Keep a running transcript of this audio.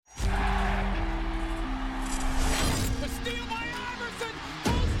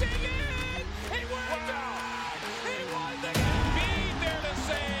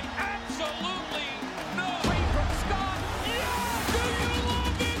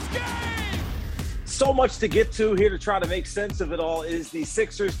So much to get to here to try to make sense of it all is the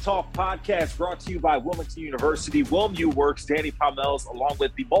Sixers Talk podcast brought to you by Wilmington University. WilMU Works, Danny Palmels, along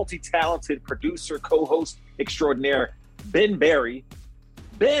with the multi-talented producer, co-host extraordinaire, Ben Berry.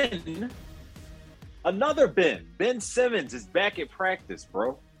 Another Ben. Ben Simmons is back at practice,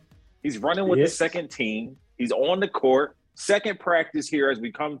 bro. He's running with the second team. He's on the court. Second practice here as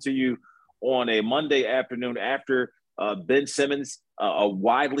we come to you on a Monday afternoon after Ben Simmons, a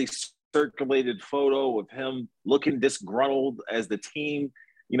widely circulated photo of him looking disgruntled as the team,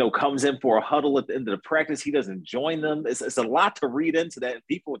 comes in for a huddle at the end of the practice. He doesn't join them. It's a lot to read into that.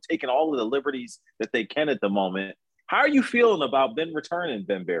 People are taking all of the liberties that they can at the moment. How are you feeling about Ben returning,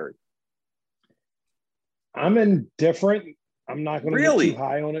 Ben Berry? I'm indifferent. I'm not going to get too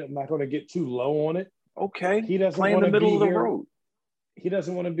high on it. I'm not going to get too low on it. Okay. He doesn't play in the middle of the road. He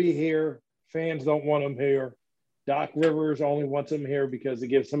doesn't want to be here. Fans don't want him here. Doc Rivers only wants him here because it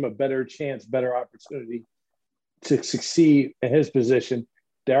gives him a better chance, better opportunity to succeed in his position.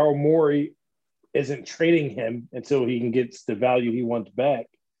 Daryl Morey isn't trading him until he can get the value he wants back.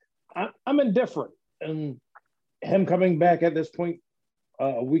 I'm indifferent. And him coming back at this point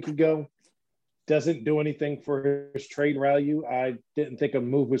a week ago doesn't do anything for his trade value. I didn't think a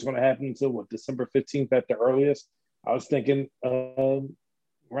move was going to happen until, December 15th at the earliest. I was thinking around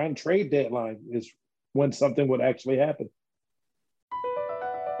trade deadline is when something would actually happen.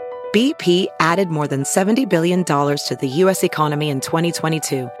 BP added more than $70 billion to the U.S. economy in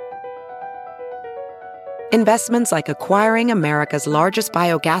 2022. Investments like acquiring America's largest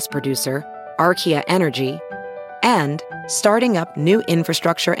biogas producer, Archaea Energy, and starting up new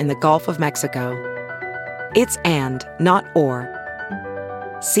infrastructure in the Gulf of Mexico. It's and, not or.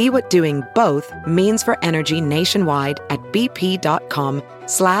 See what doing both means for energy nationwide at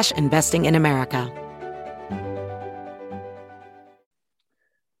bp.com/investing in America.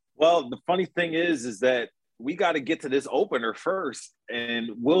 Well, the funny thing is that we got to get to this opener first. And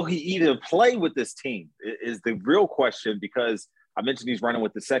will he even play with this team is the real question, because I mentioned he's running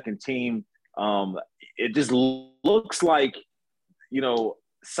with the second team. It just looks like,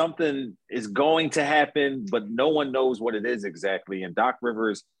 something is going to happen, but no one knows what it is exactly. And Doc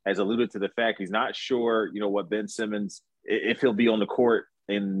Rivers has alluded to the fact he's not sure, what Ben Simmons, if he'll be on the court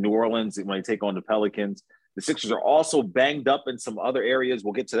in New Orleans when they take on the Pelicans. The Sixers are also banged up in some other areas.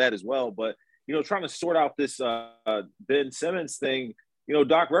 We'll get to that as well. But, trying to sort out this Ben Simmons thing,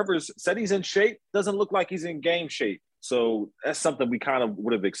 Doc Rivers said he's in shape. Doesn't look like he's in game shape. So that's something we kind of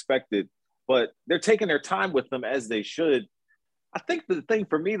would have expected. But they're taking their time with him, as they should. I think the thing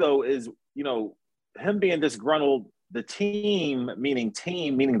for me, though, is, him being disgruntled, the team, meaning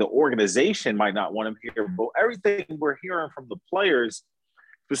the organization, might not want him here. But everything we're hearing from the players,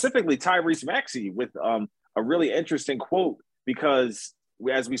 specifically Tyrese Maxey, with a really interesting quote, because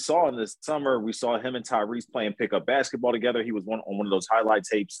as we saw in the summer, we saw him and Tyrese playing pickup basketball together. He was on one of those highlight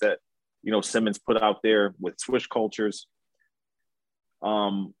tapes that, Simmons put out there with Swish Cultures.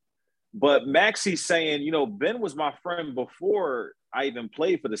 But Maxey's saying, Ben was my friend before I even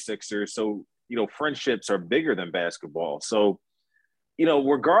played for the Sixers. So, friendships are bigger than basketball. So,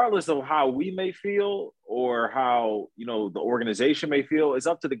 regardless of how we may feel or how, the organization may feel, it's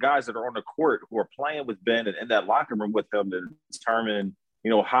up to the guys that are on the court who are playing with Ben and in that locker room with him to determine,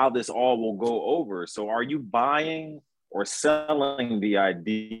 how this all will go over. So are you buying or selling the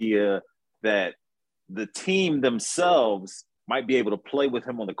idea that the team themselves might be able to play with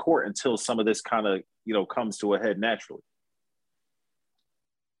him on the court until some of this kind of, comes to a head naturally?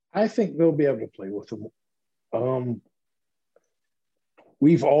 I think they'll be able to play with him.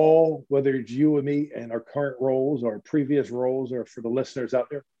 We've all, whether it's you and me and our current roles or previous roles, or for the listeners out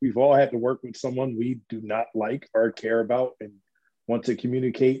there, we've all had to work with someone we do not like or care about and want to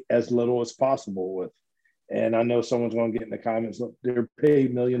communicate as little as possible with. And I know someone's going to get in the comments, look, they're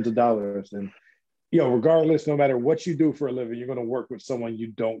paid millions of dollars. And, regardless, no matter what you do for a living, you're going to work with someone you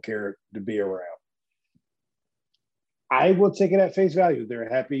don't care to be around. I will take it at face value. They're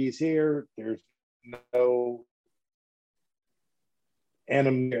happy he's here. There's no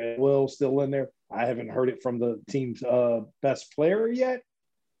Will still in there. I haven't heard it from the team's best player yet.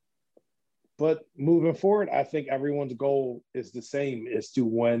 But moving forward, I think everyone's goal is the same, is to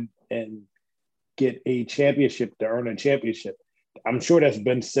win and get a championship, to earn a championship. I'm sure that's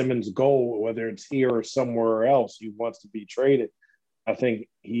Ben Simmons' goal, whether it's here or somewhere else. He wants to be traded. I think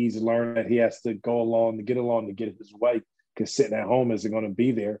he's learned that he has to go along to get his way, because sitting at home isn't going to be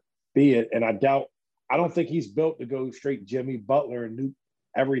it. And I don't think he's built to go straight Jimmy Butler and nuke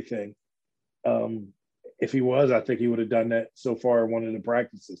everything. If he was, I think he would have done that so far in one of the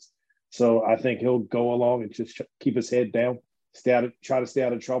practices. So I think he'll go along and just keep his head down, try to stay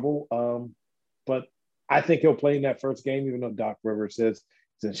out of trouble. but I think he'll play in that first game, even though Doc Rivers says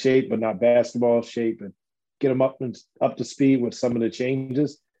he's in shape, but not basketball shape, and get him up to speed with some of the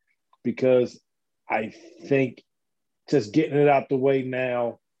changes, because I think just getting it out the way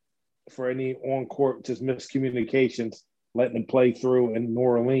now for any on-court just miscommunications, letting them play through in New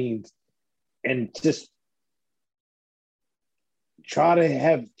Orleans, and just try to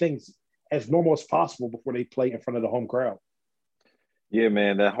have things as normal as possible before they play in front of the home crowd. Yeah,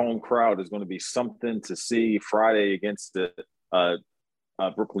 man, that home crowd is going to be something to see Friday against the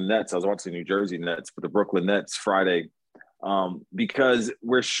Brooklyn Nets. I was watching New Jersey Nets, but the Brooklyn Nets Friday, because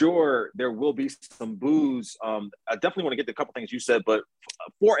we're sure there will be some boos. I definitely want to get to a couple things you said, but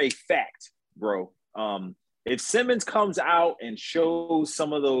for a fact, bro, if Simmons comes out and shows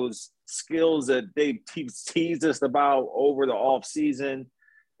some of those skills that they teased us about over the offseason,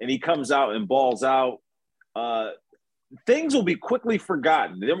 and he comes out and balls out, things will be quickly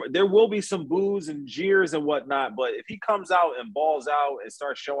forgotten. There will be some boos and jeers and whatnot, but if he comes out and balls out and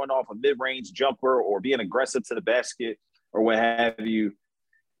starts showing off a mid-range jumper or being aggressive to the basket or what have you,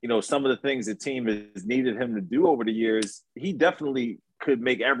 some of the things the team has needed him to do over the years, he definitely could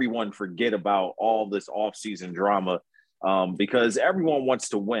make everyone forget about all this offseason drama, because everyone wants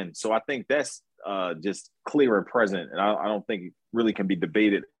to win. So I think that's just clear and present, and I don't think it really can be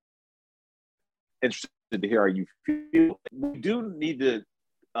debated. Interested to hear how you feel. We do need to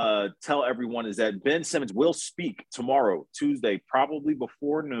tell everyone is that Ben Simmons will speak tomorrow, Tuesday, probably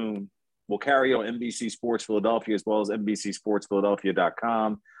before noon. We'll carry on NBC Sports Philadelphia as well as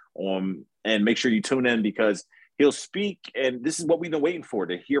NBCSportsPhiladelphia.com. And make sure you tune in, because he'll speak, and this is what we've been waiting for,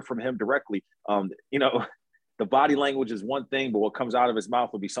 to hear from him directly. The body language is one thing, but what comes out of his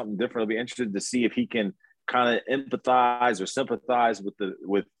mouth will be something different. I'll be interested to see if he can kind of empathize or sympathize with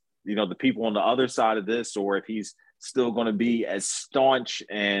the people on the other side of this, or if he's still going to be as staunch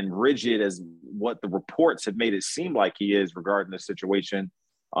and rigid as what the reports have made it seem like he is regarding the situation.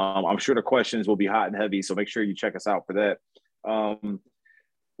 I'm sure the questions will be hot and heavy, so make sure you check us out for that.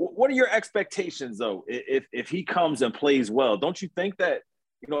 What are your expectations, though, if he comes and plays well? Don't you think that,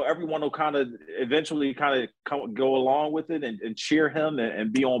 everyone will kind of eventually go along with it and cheer him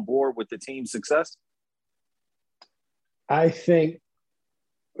and be on board with the team's success? I think –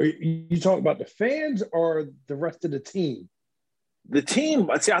 you talk about the fans or the rest of the team? The team.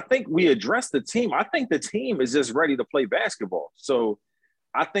 See, I think we addressed the team. I think the team is just ready to play basketball. So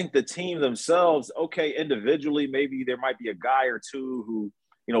I think the team themselves, okay, individually, maybe there might be a guy or two who,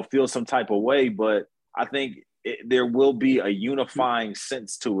 feels some type of way, but I think there will be a unifying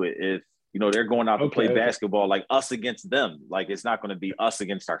sense to it if, they're going out to play basketball, like us against them. Like, it's not going to be us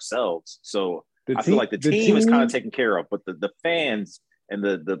against ourselves. So I feel like the team is kind of taken care of, but the fans – and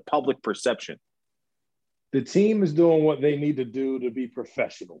the public perception. The team is doing what they need to do to be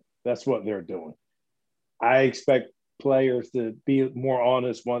professional. That's what they're doing. I expect players to be more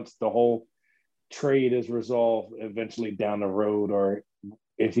honest once the whole trade is resolved eventually down the road, or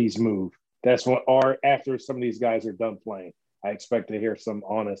if he's moved. That's what, or after some of these guys are done playing. I expect to hear some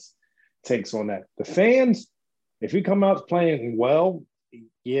honest takes on that. The fans, if he come out playing well,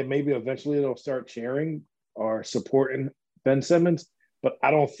 yeah, maybe eventually they'll start cheering or supporting Ben Simmons. But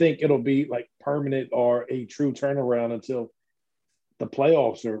I don't think it'll be like permanent or a true turnaround until the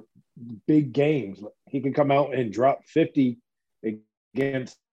playoffs or big games. He can come out and drop 50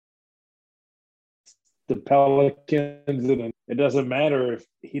 against the Pelicans, and it doesn't matter if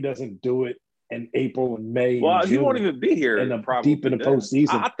he doesn't do it in April and May. Well, he won't even be here deep in the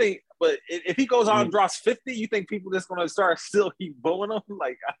postseason. I think, but if he goes out and drops 50, you think people just going to start still keep booing him?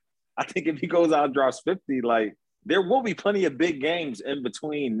 Like, I think if he goes out and drops 50, like, there will be plenty of big games in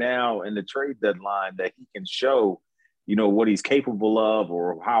between now and the trade deadline that he can show, what he's capable of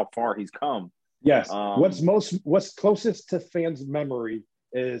or how far he's come. Yes. What's closest to fans' memory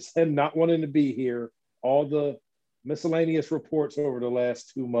is him not wanting to be here. All the miscellaneous reports over the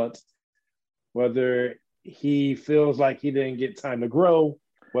last 2 months, whether he feels like he didn't get time to grow,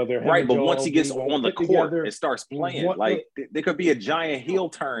 whether right. But once he gets on the court and starts playing, there could be a giant heel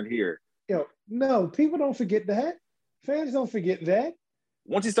turn here. No, people don't forget that. Fans don't forget that.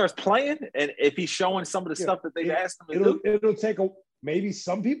 Once he starts playing, and if he's showing some of the stuff that they've asked him to do, it'll take maybe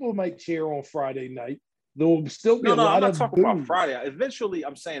some people might cheer on Friday night. There'll still be a lot I'm not of talking boos. about Friday. Eventually,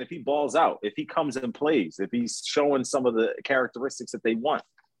 I'm saying if he balls out, if he comes and plays, if he's showing some of the characteristics that they want.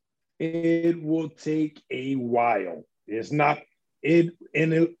 It will take a while. It's not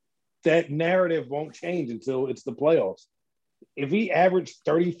that narrative won't change until it's the playoffs. If he averaged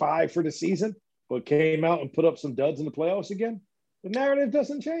 35 for the season, but came out and put up some duds in the playoffs again, the narrative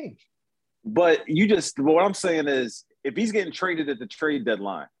doesn't change. But what I'm saying is, if he's getting traded at the trade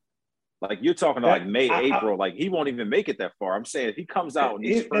deadline, Like you're talking That like May, I, April, like he won't even make it that far. I'm saying if he comes out in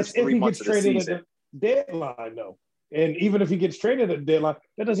these that's first if 3 he months gets of the traded at season. the deadline, though. And even if he gets traded at the deadline,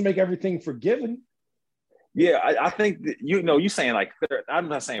 that doesn't make everything forgiven. Yeah, I think that, you saying like, I'm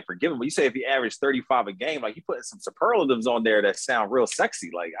not saying forgive him, but you say if he averaged 35 a game, like you putting some superlatives on there that sound real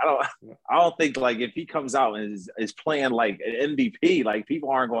sexy. Like I don't think like if he comes out and is playing like an MVP, like people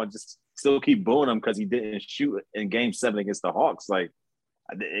aren't going to just still keep booing him because he didn't shoot in Game 7 against the Hawks. Like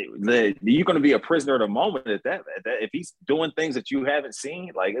you're going to be a prisoner of the moment at that. If he's doing things that you haven't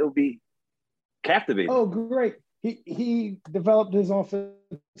seen, like it'll be captivating. Oh, great. He developed his offensive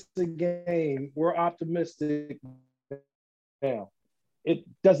game. We're optimistic now. It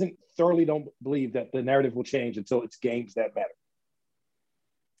doesn't thoroughly don't believe that the narrative will change until it's games that matter.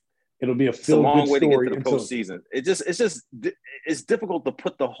 It'll be a feel-good way story to get to the postseason. It's difficult to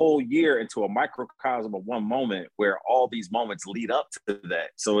put the whole year into a microcosm of one moment where all these moments lead up to that.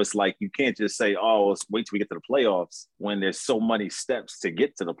 So it's like you can't just say, "Oh, let's wait till we get to the playoffs," when there's so many steps to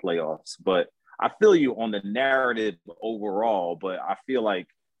get to the playoffs. But I feel you on the narrative overall. But I feel like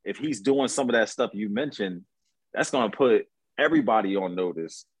if he's doing some of that stuff you mentioned, that's going to put everybody on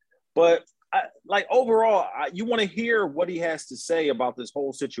notice. But overall, you want to hear what he has to say about this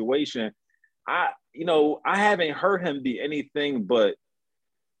whole situation. I haven't heard him be anything but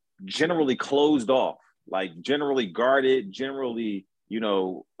generally closed off, like generally guarded, generally,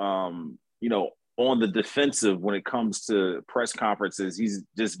 on the defensive when it comes to press conferences. He's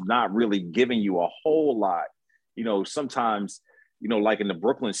just not really giving you a whole lot. Sometimes, like in the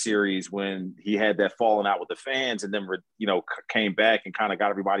Brooklyn series when he had that falling out with the fans and then, came back and kind of got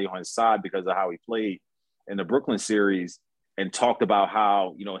everybody on his side because of how he played in the Brooklyn series and talked about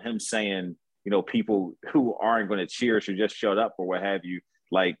how, him saying, people who aren't going to cheer should just shut up or what have you.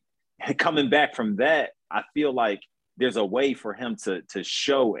 Like coming back from that, I feel like there's a way for him to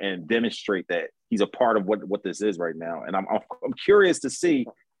show and demonstrate that he's a part of what this is right now. And I'm curious to see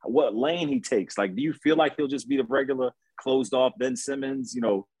what lane he takes. Like, do you feel like he'll just be the regular closed off Ben Simmons,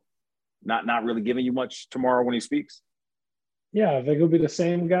 not really giving you much tomorrow when he speaks? Yeah, I think he'll be the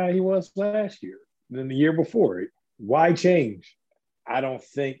same guy he was last year than the year before. Why change? I don't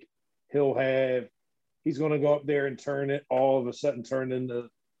think he's going to go up there and all of a sudden turn into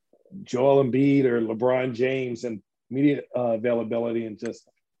Joel Embiid or LeBron James and media availability and just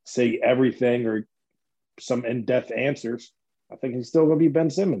say everything or some in-depth answers. I think he's still going to be Ben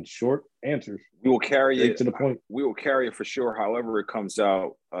Simmons, short answers. We will carry it to the point. We will carry it for sure. However, it comes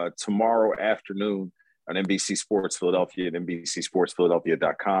out tomorrow afternoon on NBC Sports Philadelphia and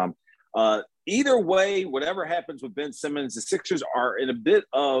NBCSportsPhiladelphia.com. Either way, whatever happens with Ben Simmons, the Sixers are in a bit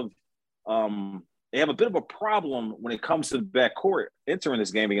of they have a bit of a problem when it comes to the backcourt entering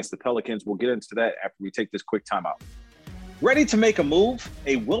this game against the Pelicans. We'll get into that after we take this quick timeout. Ready to make a move?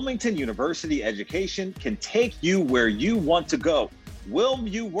 A Wilmington University education can take you where you want to go.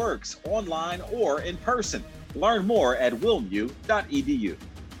 WilmU works online or in person. Learn more at wilmu.edu.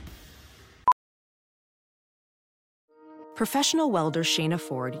 Professional welder Shayna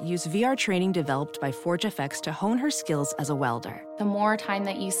Ford used VR training developed by ForgeFX to hone her skills as a welder. The more time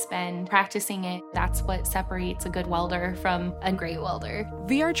that you spend practicing it, that's what separates a good welder from a great welder.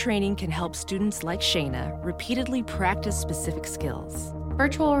 VR training can help students like Shayna repeatedly practice specific skills.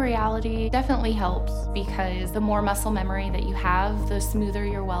 Virtual reality definitely helps because the more muscle memory that you have, the smoother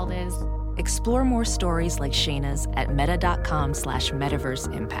your weld is. Explore more stories like Shayna's at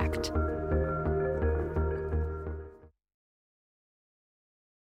meta.com/metaverseimpact.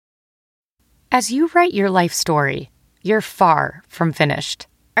 As you write your life story, you're far from finished.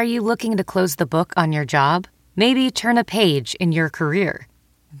 Are you looking to close the book on your job? Maybe turn a page in your career?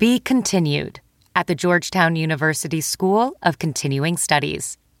 Be continued at the Georgetown University School of Continuing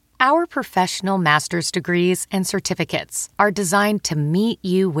Studies. Our professional master's degrees and certificates are designed to meet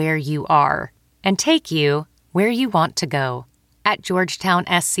you where you are and take you where you want to go. At Georgetown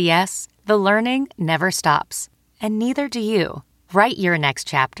SCS, the learning never stops, and neither do you. Write your next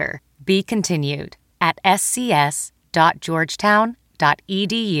chapter. Be continued at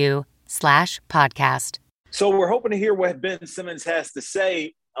scs.georgetown.edu/podcast. So we're hoping to hear what Ben Simmons has to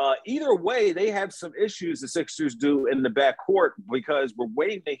say. Either way, they have some issues, the Sixers do, in the backcourt because we're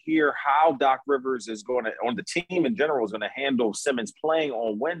waiting to hear how Doc Rivers is going to, on the team in general, is going to handle Simmons playing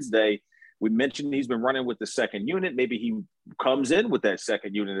on Wednesday. We mentioned he's been running with the second unit. Maybe he comes in with that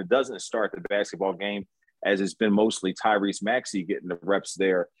second unit and doesn't start the basketball game, as it's been mostly Tyrese Maxey getting the reps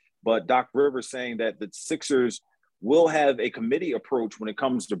there. But Doc Rivers saying that the Sixers will have a committee approach when it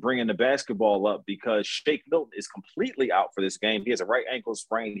comes to bringing the basketball up because Shake Milton is completely out for this game. He has a right ankle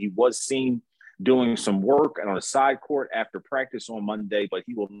sprain. He was seen doing some work and on a side court after practice on Monday, but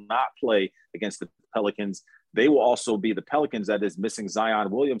he will not play against the Pelicans. They will also be the Pelicans that is missing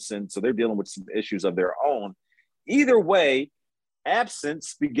Zion Williamson, so they're dealing with some issues of their own. Either way,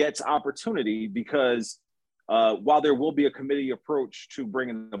 absence begets opportunity because while there will be a committee approach to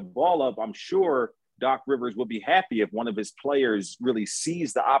bringing the ball up, I'm sure Doc Rivers will be happy if one of his players really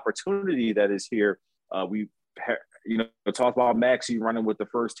sees the opportunity that is here. We talk about Maxey running with the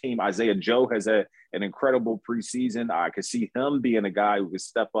first team. Isaiah Joe has an incredible preseason. I could see him being a guy who could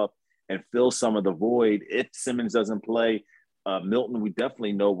step up and fill some of the void. If Simmons doesn't play, Milton, we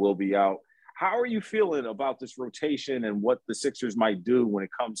definitely know will be out. How are you feeling about this rotation and what the Sixers might do when it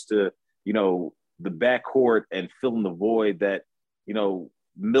comes to, the backcourt and filling the void that,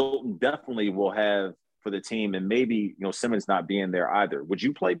 Milton definitely will have for the team, and maybe, Simmons not being there either? Would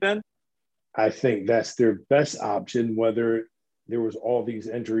you play Ben? I think that's their best option, whether there was all these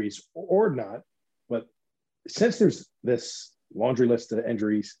injuries or not. But since there's this laundry list of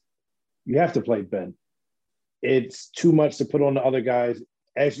injuries, you have to play Ben. It's too much to put on the other guys.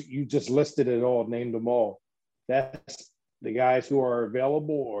 As you just listed it all, named them all. That's the guys who are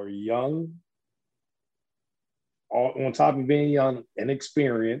available or young, all, on top of being young and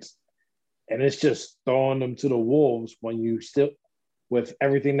experienced. And it's just throwing them to the wolves when you still, with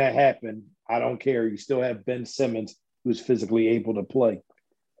everything that happened, I don't care. You still have Ben Simmons, who's physically able to play.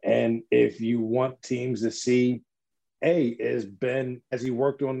 And if you want teams to see, is Ben, as he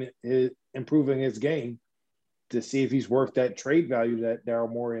worked on improving his game, to see if he's worth that trade value that Daryl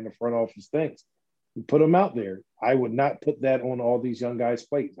Morey in the front office thinks. You put him out there. I would not put that on all these young guys'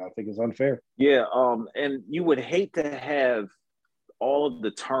 plates. I think it's unfair. Yeah, and you would hate to have all of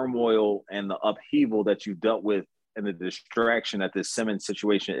the turmoil and the upheaval that you dealt with and the distraction that this Simmons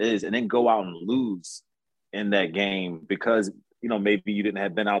situation is, and then go out and lose in that game because, maybe you didn't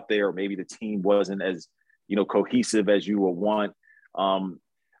have been out there, or maybe the team wasn't as, cohesive as you would want.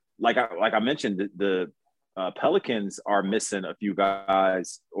 Like I mentioned, the Pelicans are missing a few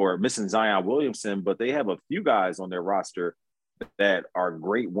guys, or missing Zion Williamson, but they have a few guys on their roster that are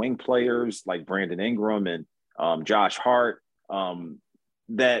great wing players like Brandon Ingram and Josh Hart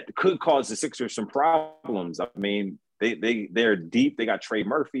that could cause the Sixers some problems. I mean, they're deep. They got Trey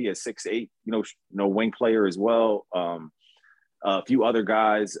Murphy at 6'8", wing player as well. A few other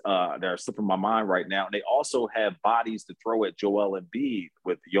guys that are slipping my mind right now. And they also have bodies to throw at Joel Embiid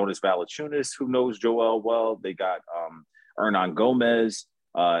with Jonas Valanciunas, who knows Joel well. They got Hernan Gomez,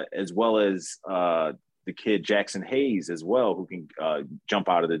 as well as the kid Jackson Hayes as well, who can jump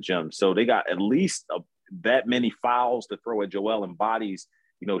out of the gym. So they got at least that many fouls to throw at Joel and bodies,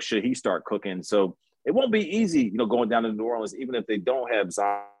 should he start cooking. So it won't be easy, going down to New Orleans, even if they don't have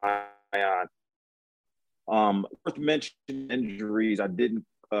Zion. Worth mentioning injuries, I didn't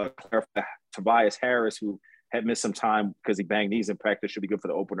clarify Tobias Harris, who had missed some time because he banged knees in practice, should be good for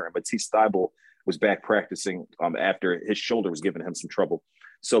the opener. And Matisse Thybulle was back practicing after his shoulder was giving him some trouble.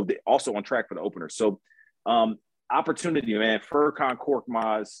 So also on track for the opener. So opportunity, man. Furkan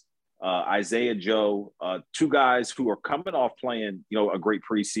Korkmaz, Isaiah Joe, two guys who are coming off playing, a great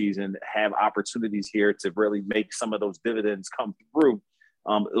preseason, have opportunities here to really make some of those dividends come through.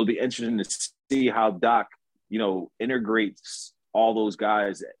 It'll be interesting to see how Doc, integrates all those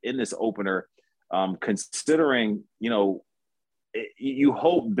guys in this opener, considering, you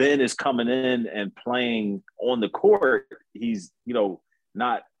hope Ben is coming in and playing on the court. He's,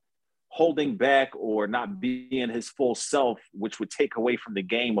 not holding back or not being his full self, which would take away from the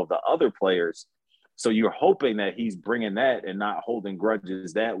game of the other players. So you're hoping that he's bringing that and not holding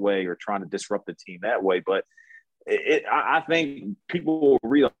grudges that way or trying to disrupt the team that way. But I think people will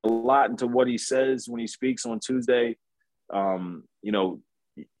read a lot into what he says when he speaks on Tuesday.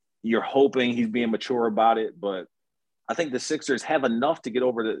 You're hoping he's being mature about it, but I think the Sixers have enough to get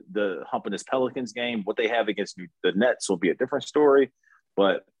over the hump in this Pelicans game. What they have against the Nets will be a different story,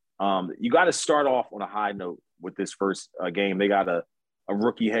 but you got to start off on a high note with this first game. They got a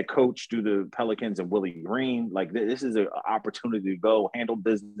rookie head coach through the Pelicans and Willie Green. Like, this is an opportunity to go handle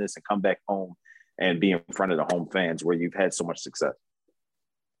business and come back home and be in front of the home fans where you've had so much success.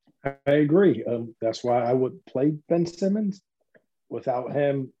 I agree. That's why I would play Ben Simmons. Without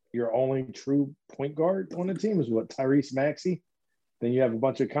him, your only true point guard on the team is Tyrese Maxey. Then you have a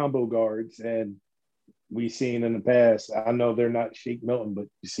bunch of combo guards, and we've seen in the past, I know they're not Shake Milton, but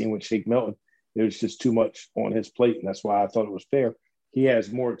you've seen with Shake Milton, there's just too much on his plate, and that's why I thought it was fair. He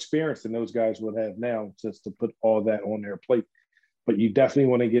has more experience than those guys would have now just to put all that on their plate. But you definitely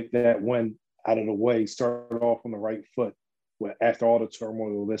want to get that win out of the way, start off on the right foot after all the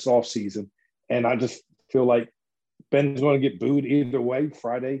turmoil this offseason. And I just feel like Ben's going to get booed either way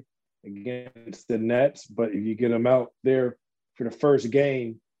Friday against the Nets. But if you get him out there for the first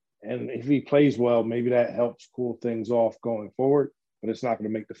game, and if he plays well, maybe that helps cool things off going forward. But it's not going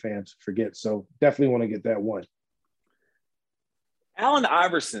to make the fans forget. So definitely want to get that one. Allen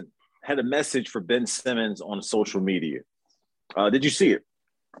Iverson had a message for Ben Simmons on social media. Did you see it?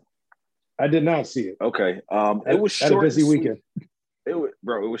 I did not see it. Okay. It was short. Had a busy weekend. It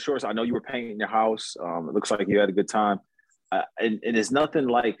was short. So I know you were painting your house. It looks like you had a good time. And it's nothing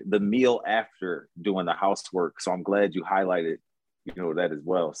like the meal after doing the housework. So I'm glad you highlighted, that as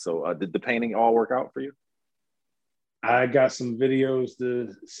well. So did the painting all work out for you? I got some videos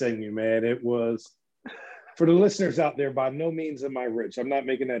to send you, man. It was, for the listeners out there, by no means am I rich. I'm not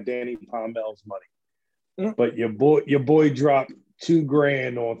making that Danny Pomel's money. But your boy dropped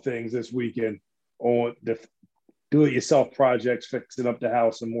 $2,000 on things this weekend on the do-it-yourself projects, fixing up the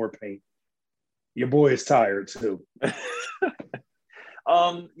house and more paint. Your boy is tired too. The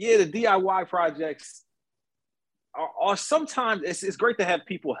DIY projects are sometimes it's great to have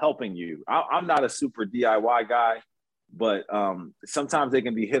people helping you. I'm not a super DIY guy, but sometimes they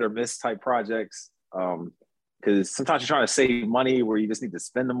can be hit or miss type projects. Because sometimes you're trying to save money where you just need to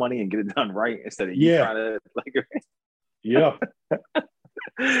spend the money and get it done right instead of you trying to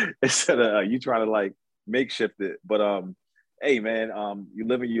instead of you trying to makeshift it. But hey man, you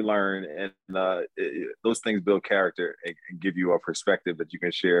live and you learn, and those things build character and give you a perspective that you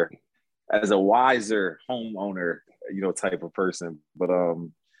can share as a wiser homeowner, type of person. But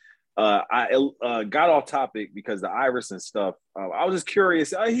I got off topic because the Iverson stuff. I was just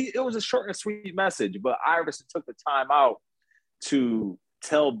curious. It was a short and sweet message, but Iverson took the time out to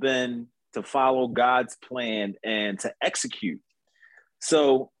tell Ben to follow God's plan and to execute.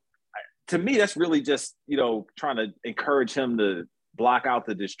 So to me, that's really just, trying to encourage him to block out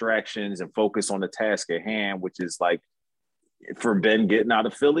the distractions and focus on the task at hand, which is for Ben getting out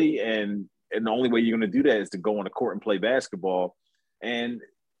of Philly. And the only way you're going to do that is to go on the court and play basketball. And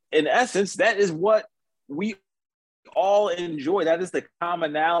in essence, that is what we all enjoy. That is the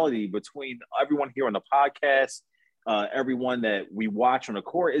commonality between everyone here on the podcast, everyone that we watch on the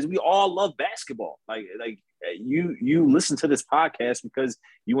court, is we all love basketball. You listen to this podcast because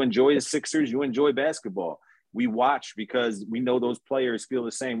you enjoy the Sixers, you enjoy basketball. We watch because we know those players feel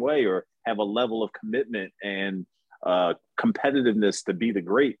the same way or have a level of commitment and competitiveness to be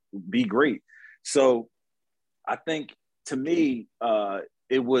great. So I think, to me,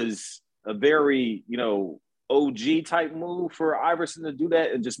 it was a very, OG type move for Iverson to do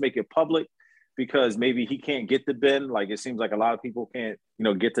that and just make it public, because maybe he can't get to Ben. It seems like a lot of people can't,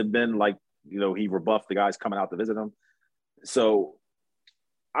 get to Ben. He rebuffed the guys coming out to visit him. So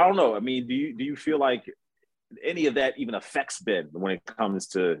I don't know. I mean, do you feel like any of that even affects Ben when it comes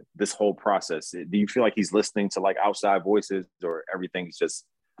to this whole process? Do you feel like he's listening to outside voices, or everything's just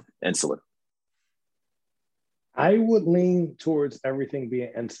insular? I would lean towards everything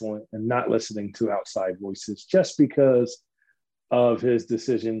being insolent and not listening to outside voices, just because of his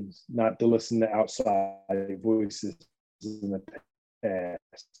decisions not to listen to outside voices in the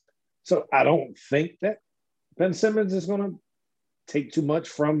past. So I don't think that Ben Simmons is going to take too much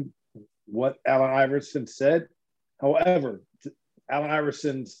from what Allen Iverson said. However, Allen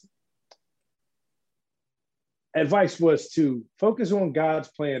Iverson's advice was to focus on God's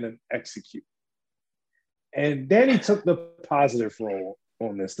plan and execute. And Danny took the positive role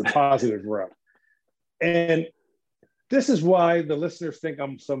on this, the positive route. And this is why the listeners think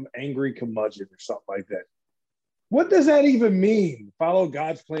I'm some angry curmudgeon or something like that. What does that even mean? Follow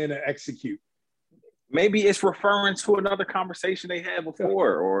God's plan and execute. Maybe it's referring to another conversation they had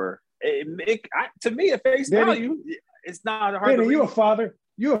before, or to me, at face value, it's not hard to read. You're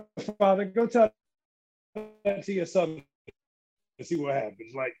a father. Go tell that to your son and see what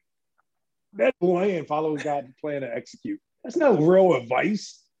happens. That plan, follow God's plan and execute. That's no real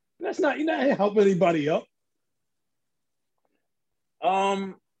advice. You're not helping anybody up.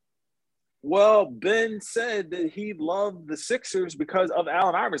 Well, Ben said that he loved the Sixers because of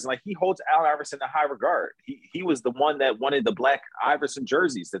Allen Iverson. He holds Allen Iverson in high regard. He was the one that wanted the black Iverson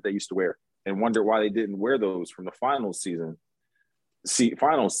jerseys that they used to wear, and wondered why they didn't wear those from the finals season.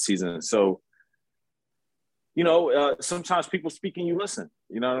 So, sometimes people speak and you listen.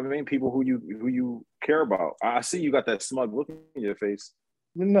 You know what I mean? People who you care about. I see you got that smug look in your face.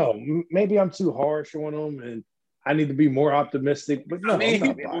 No, maybe I'm too harsh on them, and I need to be more optimistic. But no,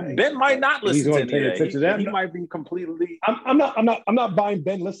 Ben might not listen to any of that. He might be completely. I'm not buying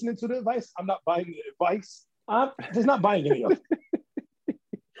Ben listening to the advice. I'm not buying the advice. I'm just not buying any of it.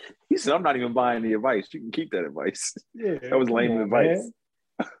 He said, "I'm not even buying the advice. You can keep that advice." Yeah, that was lame advice.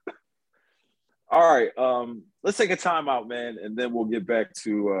 All right, let's take a time out, man, and then we'll get back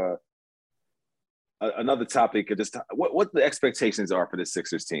to another topic of just what the expectations are for the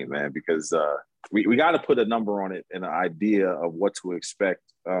Sixers team, man, because we got to put a number on it and an idea of what to expect.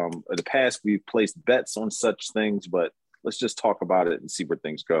 In the past, we've placed bets on such things, but let's just talk about it and see where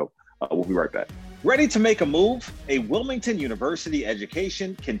things go. We'll be right back. Ready to make a move? A Wilmington University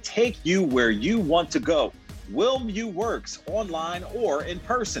education can take you where you want to go. WilmU works online or in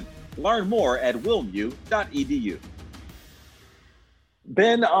person. Learn more at wilmu.edu.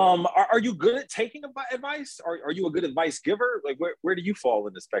 Ben, are you good at taking advice? Are you a good advice giver? Like, where do you fall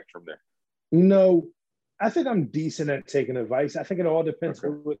in the spectrum there? No, I think I'm decent at taking advice. I think it all depends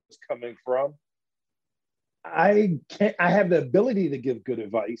on where it's coming from. I have the ability to give good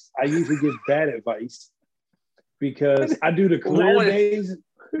advice. I usually give bad advice because I do the career days.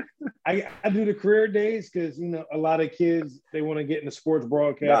 I do the career days because, you know, a lot of kids, they want to get into sports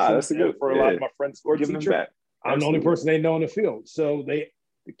broadcasting. That's a good, for a lot of my friends, sports teacher. I'm the only person they know in the field. So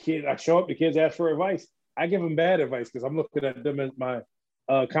I show up, the kids ask for advice. I give them bad advice because I'm looking at them as my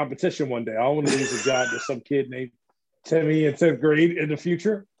competition one day. I don't want to lose a job to some kid named Timmy in 10th grade in the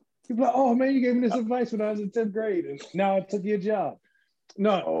future. People are like, oh man, you gave me this advice when I was in 10th grade, and now I took your job.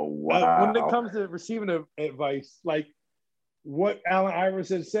 No, oh, wow. When it comes to receiving advice, like what Allen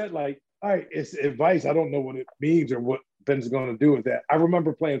Iverson said, like, all right, it's advice. I don't know what it means or what Ben's going to do with that. I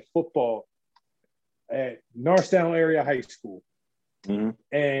remember playing football at Norristown area high school, and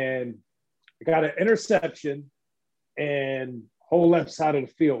I got an interception, and whole left side of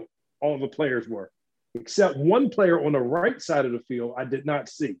the field, all the players were, except one player on the right side of the field I did not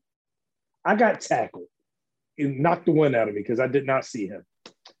see. I got tackled and knocked the wind out of me because I did not see him.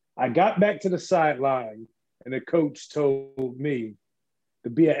 I got back to the sideline, and the coach told me to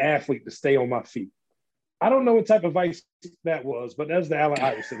be an athlete, to stay on my feet. I don't know what type of advice that was, but that's the Allen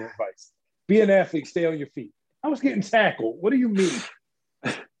Iverson advice. Be an athlete, stay on your feet. I was getting tackled. What do you mean?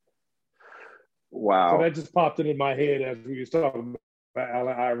 Wow. So that just popped into my head as we were talking about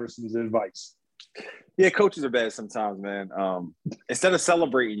Allen Iverson's advice. Yeah, coaches are bad sometimes, man. Instead of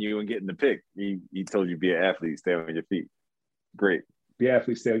celebrating you and getting the pick, he told you be an athlete, stay on your feet. Great. Be an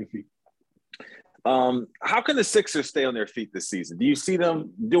athlete, stay on your feet. How can the Sixers stay on their feet this season? Do you see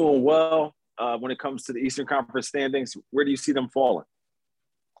them doing well when it comes to the Eastern Conference standings? Where do you see them falling?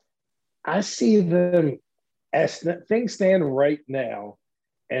 I see them as things stand right now,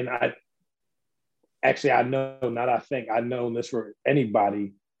 and I know this for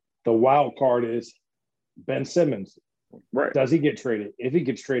anybody. The wild card is Ben Simmons. Right. Does he get traded? If he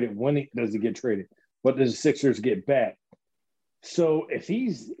gets traded, when does he get traded? What does the Sixers get back? So if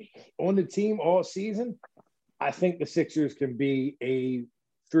he's on the team all season, I think the Sixers can be a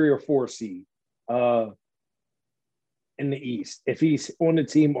 3 or 4 seed in the East. If he's on the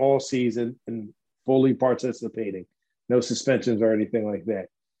team all season and fully participating, no suspensions or anything like that.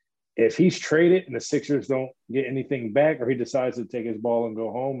 If he's traded and the Sixers don't get anything back, or he decides to take his ball and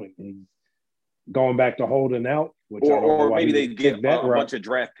go home and he's going back to holding out, which or maybe they get a bunch of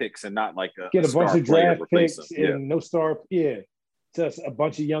draft picks and not like a bunch of draft picks and no star, just a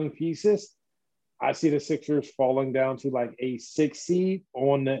bunch of young pieces. I see the Sixers falling down to like a 6 seed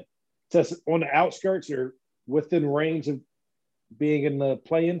on the outskirts or within range of being in the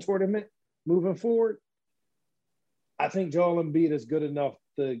play-in tournament moving forward. I think Joel Embiid is good enough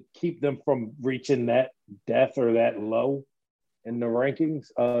to keep them from reaching that depth or that low in the rankings,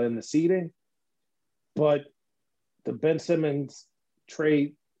 in the seeding. But the Ben Simmons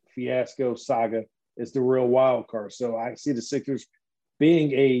trade fiasco saga is the real wild card. So I see the Sixers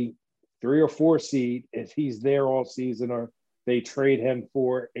being a 3 or 4 seed if he's there all season, or they trade him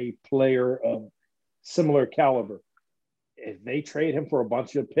for a player of similar caliber. If they trade him for a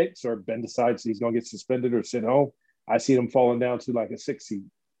bunch of picks, or Ben decides he's going to get suspended or sent home, I see them falling down to like a 6 seed.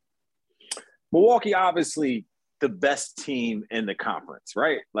 Milwaukee, obviously the best team in the conference,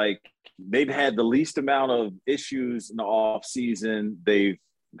 right? Like, they've had the least amount of issues in the offseason. They've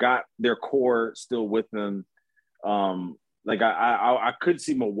got their core still with them. I could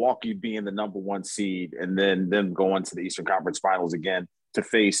see Milwaukee being the number 1 seed and then them going to the Eastern Conference Finals again to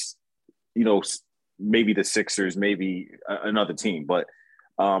face, maybe the Sixers, maybe another team. But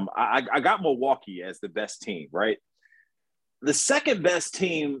I got Milwaukee as the best team, right? The second best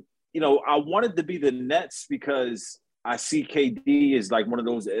team, I wanted to be the Nets because I see KD as like one of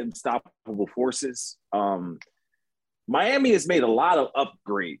those unstoppable forces. Miami has made a lot of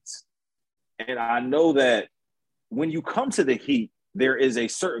upgrades. And I know that when you come to the Heat, there is a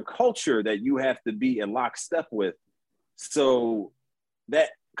certain culture that you have to be in lockstep with. So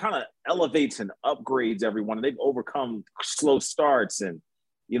that kind of elevates and upgrades everyone. And they've overcome slow starts and,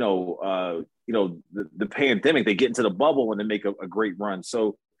 the pandemic. They get into the bubble and they make a great run.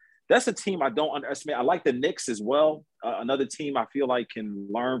 So that's a team I don't underestimate. I like the Knicks as well. Another team I feel like can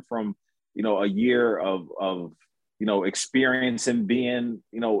learn from, a year of experience and being,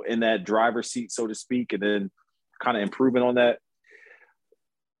 in that driver's seat, so to speak, and then kind of improving on that.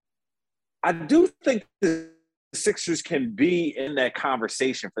 I do think the Sixers can be in that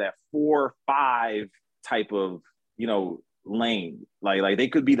conversation for that 4-5 type of, lane. Like they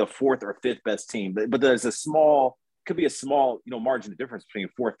could be the fourth or fifth best team, but there's could be a small, margin of difference between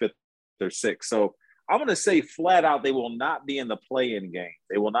fourth, fifth, or sixth. So I'm going to say flat out, they will not be in the play-in game.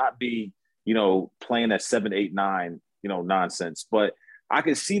 They will not be, playing that 7, 8, 9, nonsense. But I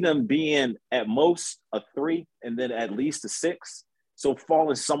could see them being at most a 3 and then at least a 6. So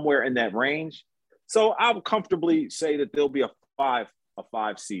falling somewhere in that range. So I would comfortably say that there'll be a 5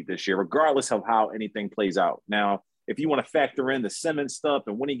 seed this year, regardless of how anything plays out. Now, if you want to factor in the Simmons stuff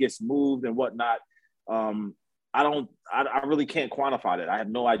and when he gets moved and whatnot, I really can't quantify that. I have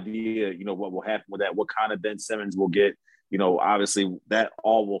no idea, what will happen with that, what kind of Ben Simmons will get. Obviously that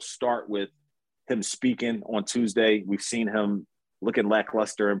all will start with him speaking on Tuesday. We've seen him looking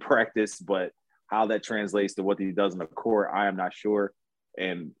lackluster in practice, but how that translates to what he does in the court, I am not sure.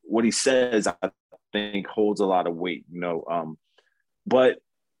 And what he says, I think, holds a lot of weight, But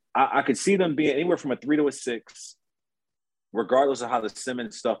I could see them being anywhere from a 3 to a 6, regardless of how the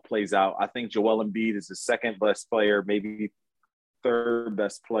Simmons stuff plays out. I think Joel Embiid is the second best player, maybe third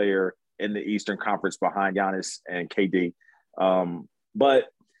best player in the Eastern Conference behind Giannis and KD. But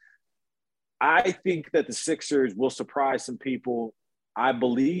I think that the Sixers will surprise some people. I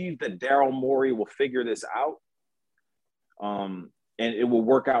believe that Daryl Morey will figure this out. And it will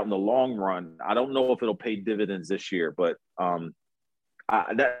work out in the long run. I don't know if it'll pay dividends this year, but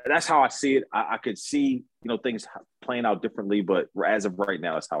that's how I see it. I could see, things playing out differently, but as of right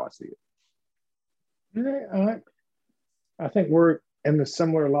now, that's how I see it. I think we're in the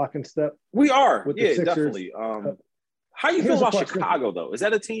similar lock and step. We are, with yeah, the definitely. How you feel about Chicago, though? Is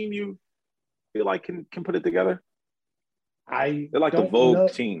that a team you feel like can put it together? They're like the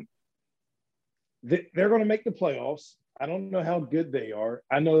Vogue team. They're going to make the playoffs. I don't know how good they are.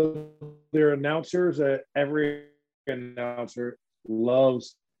 I know their announcers, every announcer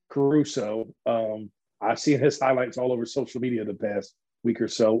loves Caruso. I've seen his highlights all over social media the past week or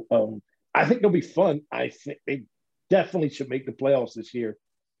so. I think they'll be fun. I think they definitely should make the playoffs this year.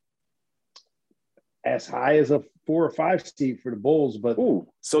 As high as a 4 or 5 seed for the Bulls, but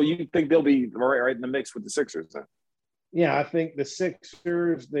so you think they'll be right in the mix with the Sixers then? Yeah, I think the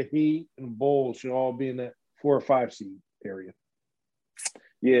Sixers, the Heat, and Bulls should all be in that 4 or 5 seed area.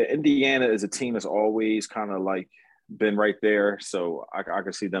 Yeah, Indiana is a team that's always kind of like been right there, so I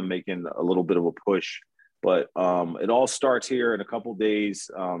can see them making a little bit of a push. But it all starts here in a couple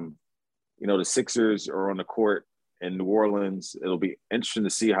days. The Sixers are on the court in New Orleans. It'll be interesting to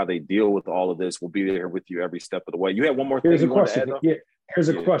see how they deal with all of this. We'll be there with you every step of the way. You had one more thing. Here's a question. Here's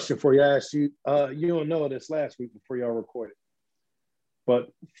a question for you. I asked you. You don't know this last week before y'all recorded. But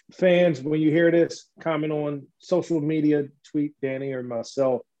fans, when you hear this, comment on social media, tweet Danny or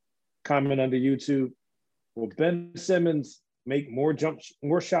myself, comment under YouTube. Will Ben Simmons make more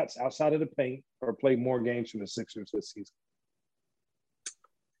shots outside of the paint or play more games for the Sixers this season?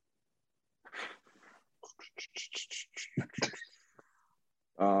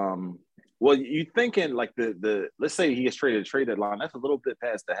 Well, you thinking like the let's say he gets traded at trade deadline. That's a little bit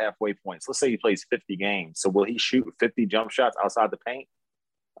past the halfway point. So let's say he plays 50 games. So will he shoot 50 jump shots outside the paint?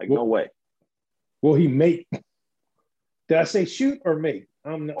 No way. Will he make? Did I say shoot or make?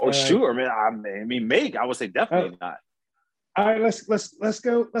 Shoot. I mean, make. I would say definitely not. All right, let's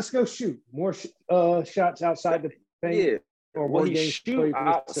go shoot more shots outside the paint. Yeah. Or will he shoot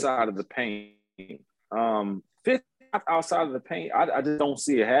outside of the paint? 50 outside of the paint, I just don't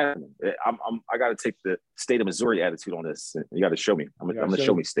see it happening. I got to take the state of Missouri attitude on this. You got to show me. I'm going to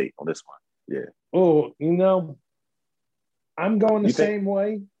show me state on this one. Yeah. Oh, I'm going the same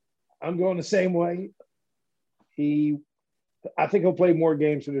way. I'm going the same way. I think he'll play more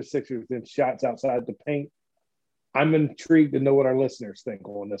games for the Sixers than shots outside the paint. I'm intrigued to know what our listeners think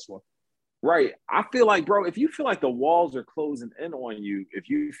on this one. Right. I feel like, bro, if you feel like the walls are closing in on you, if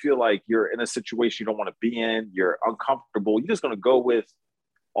you feel like you're in a situation you don't want to be in, you're uncomfortable, you're just going to go with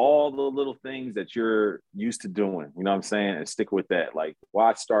all the little things that you're used to doing, you know what I'm saying, and stick with that. Like,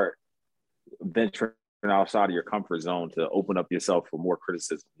 why start venturing outside of your comfort zone to open up yourself for more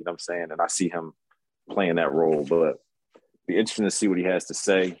criticism, you know what I'm saying? And I see him playing that role, but be interesting to see what he has to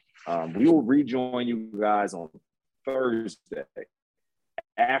say. We will rejoin you guys on Thursday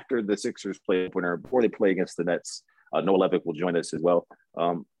after the Sixers play opener, before they play against the Nets. Noah Levick will join us as well.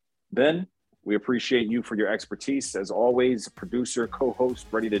 Ben, We appreciate you for your expertise. As always, producer, co-host,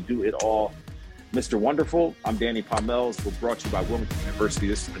 ready to do it all, Mr. Wonderful. I'm Danny Pommells. We're brought to you by Wilmington University.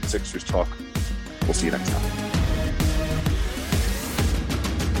 This has been Sixers Talk. We'll see you next time.